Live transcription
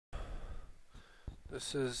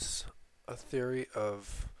This is a theory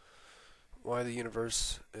of why the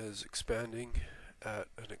universe is expanding at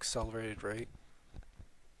an accelerated rate.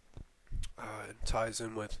 It ties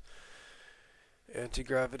in with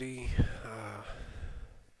antigravity,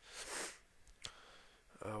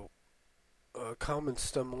 a common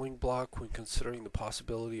stumbling block when considering the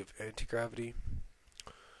possibility of antigravity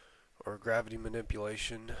or gravity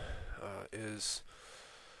manipulation is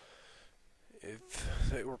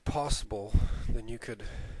if it were possible, then you could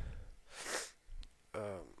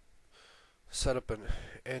set up an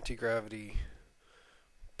anti-gravity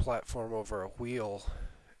platform over a wheel,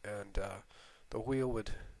 and the wheel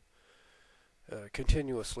would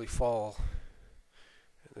continuously fall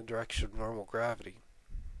in the direction of normal gravity,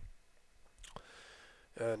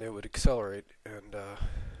 and it would accelerate and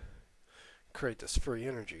create this free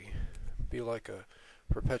energy, be like a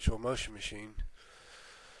perpetual motion machine.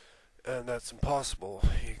 And that's impossible.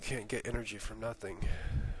 You can't get energy from nothing.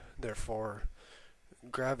 Therefore,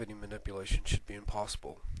 gravity manipulation should be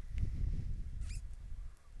impossible.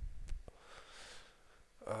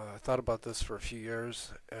 I thought about this for a few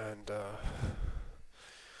years, and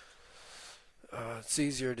it's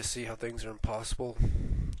easier to see how things are impossible.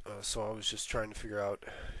 So I was just trying to figure out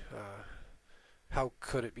how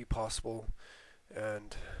could it be possible,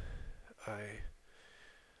 and I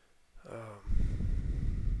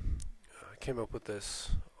came up with this.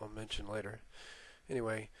 I'll mention later.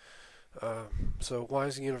 Anyway, so why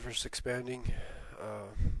is the universe expanding?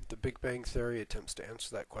 The Big Bang Theory attempts to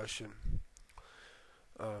answer that question,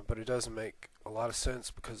 but it doesn't make a lot of sense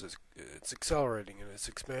because it's accelerating in its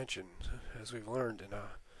expansion, as we've learned.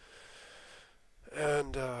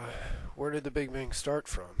 And where did the Big Bang start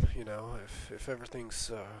from? You know, if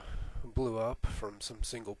everything's blew up from some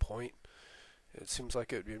single point, it seems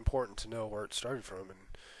like it would be important to know where it started from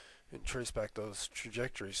and trace back those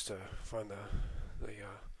trajectories to find the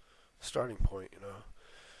starting point,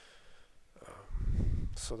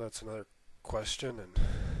 so that's another question, and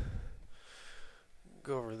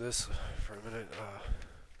go over this for a minute.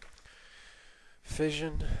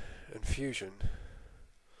 Fission and fusion.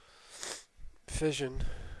 Fission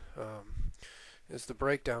is the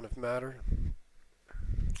breakdown of matter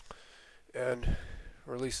and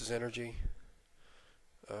releases energy.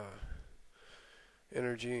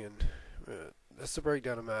 And that's the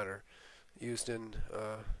breakdown of matter used in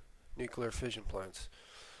nuclear fission plants.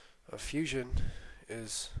 Fusion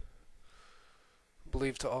is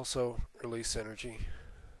believed to also release energy,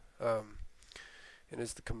 and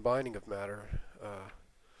is the combining of matter,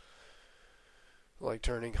 like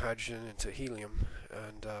turning hydrogen into helium,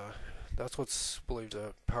 and that's what's believed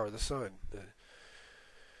to power the sun.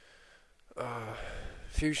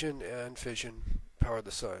 Fusion and fission power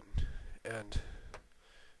the sun, and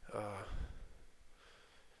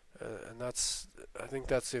I think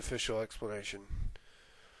that's the official explanation.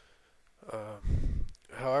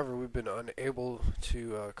 However, we've been unable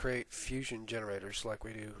to create fusion generators like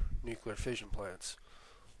we do nuclear fission plants.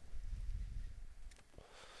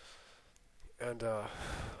 And a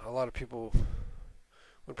lot of people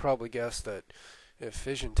would probably guess that if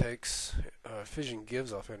fission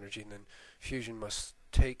gives off energy, then fusion must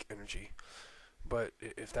take energy. But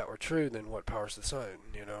if that were true, then what powers the sun?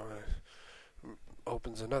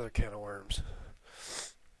 Opens another can of worms.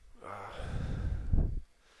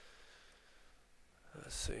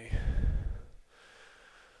 Let's see.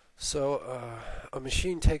 So a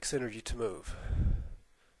machine takes energy to move.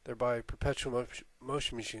 Thereby, perpetual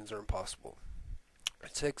motion machines are impossible.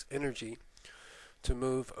 It takes energy to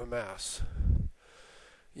move a mass.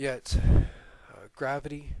 Yet,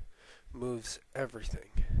 gravity moves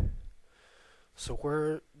everything. So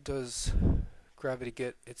where does gravity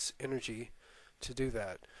get its energy to do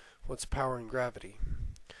that? What's powering gravity?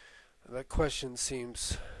 That question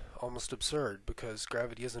seems almost absurd, because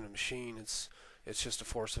gravity isn't a machine, it's just a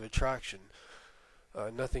force of attraction.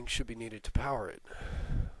 Nothing should be needed to power it.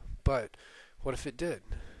 But what if it did?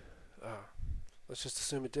 Let's just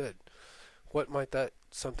assume it did. What might that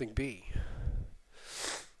something be?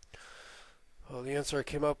 Well, the answer I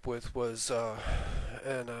came up with was,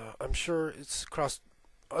 and I'm sure it's crossed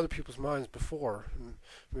other people's minds before.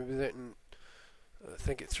 Maybe they didn't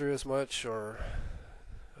think it through as much, or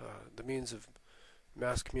the means of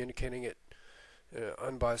mass communicating it in an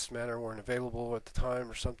unbiased manner weren't available at the time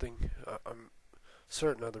or something. I'm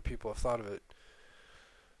certain other people have thought of it.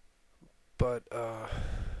 But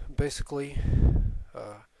basically,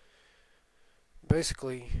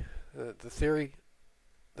 the theory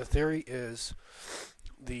is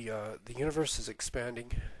the universe is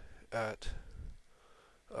expanding at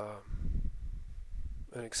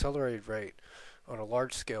an accelerated rate on a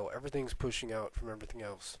large scale, everything's pushing out from everything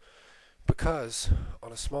else. Because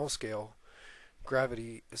on a small scale,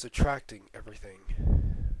 gravity is attracting everything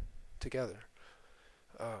together.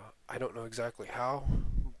 I don't know exactly how,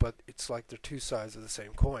 but it's like they're two sides of the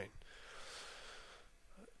same coin.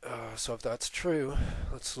 So if that's true,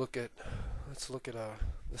 let's look at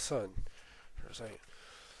the sun for a second.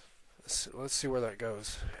 Let's see where that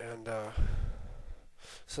goes. And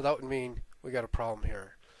so that would mean we got a problem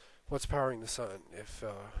here. What's powering the sun? If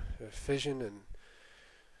fission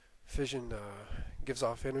gives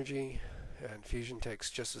off energy, and fusion takes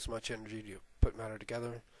just as much energy to put matter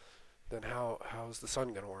together, then how is the sun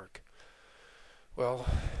going to work? Well,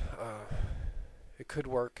 it could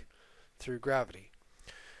work through gravity.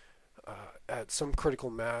 At some critical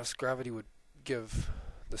mass, gravity would give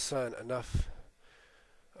the sun enough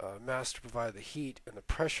mass to provide the heat and the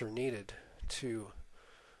pressure needed to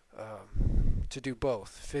do both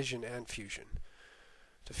fission and fusion,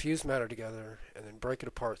 to fuse matter together and then break it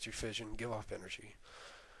apart through fission and give off energy,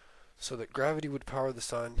 so that gravity would power the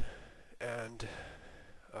sun, and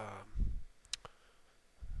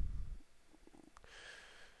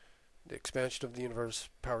the expansion of the universe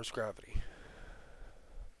powers gravity.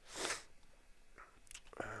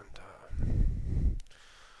 And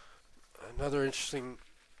another interesting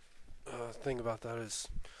thing about that is,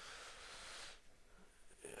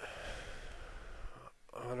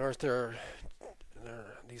 on Earth there are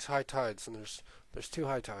these high tides, and there's two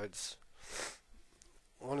high tides.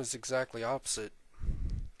 One is exactly opposite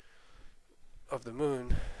of the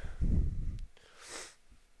moon.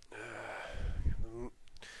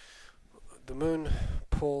 The moon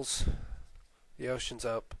pulls the oceans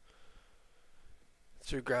up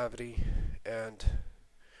through gravity, and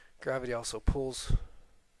gravity also pulls,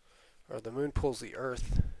 or the moon pulls the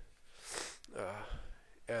Earth,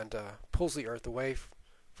 and pulls the Earth away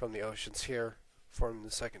from the oceans here, forming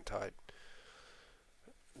the second tide.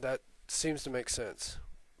 That seems to make sense,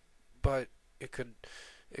 but it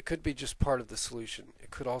could be just part of the solution. It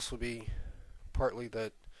could also be partly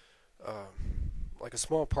that, like a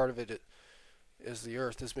small part of it is the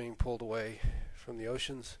Earth is being pulled away from the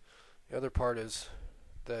oceans. The other part is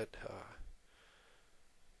that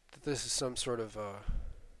this is some sort of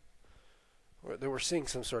that we're seeing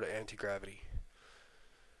some sort of anti-gravity.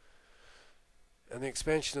 And the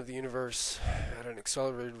expansion of the universe at an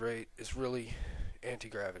accelerated rate is really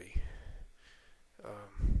anti-gravity.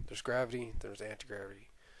 There's gravity, there's anti-gravity.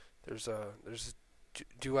 There's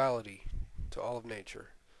duality to all of nature.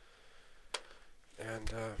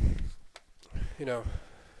 And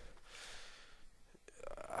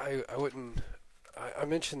I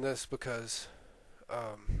mention this because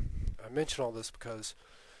I mention all this because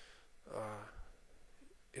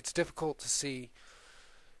it's difficult to see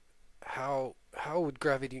how would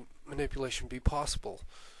gravity manipulation be possible,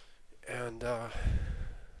 and I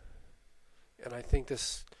think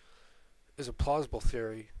this is a plausible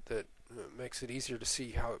theory that makes it easier to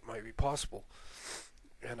see how it might be possible.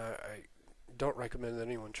 And I don't recommend that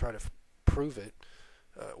anyone try to prove it.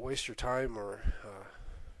 Waste your time or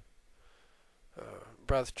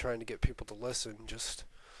breath trying to get people to listen. Just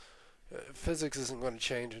physics isn't going to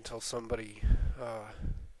change until somebody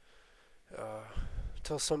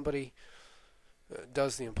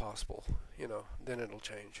does the impossible. Then it'll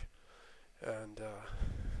change. And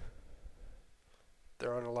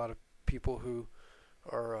there aren't a lot of people who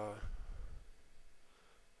are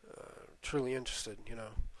truly interested.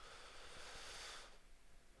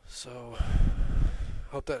 So,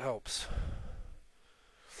 hope that helps.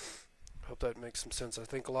 Hope that makes some sense. I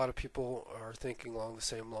think a lot of people are thinking along the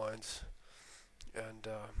same lines, and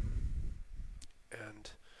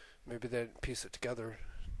maybe they didn't piece it together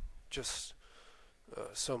just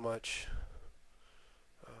so much.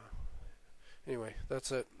 Anyway,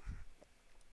 that's it.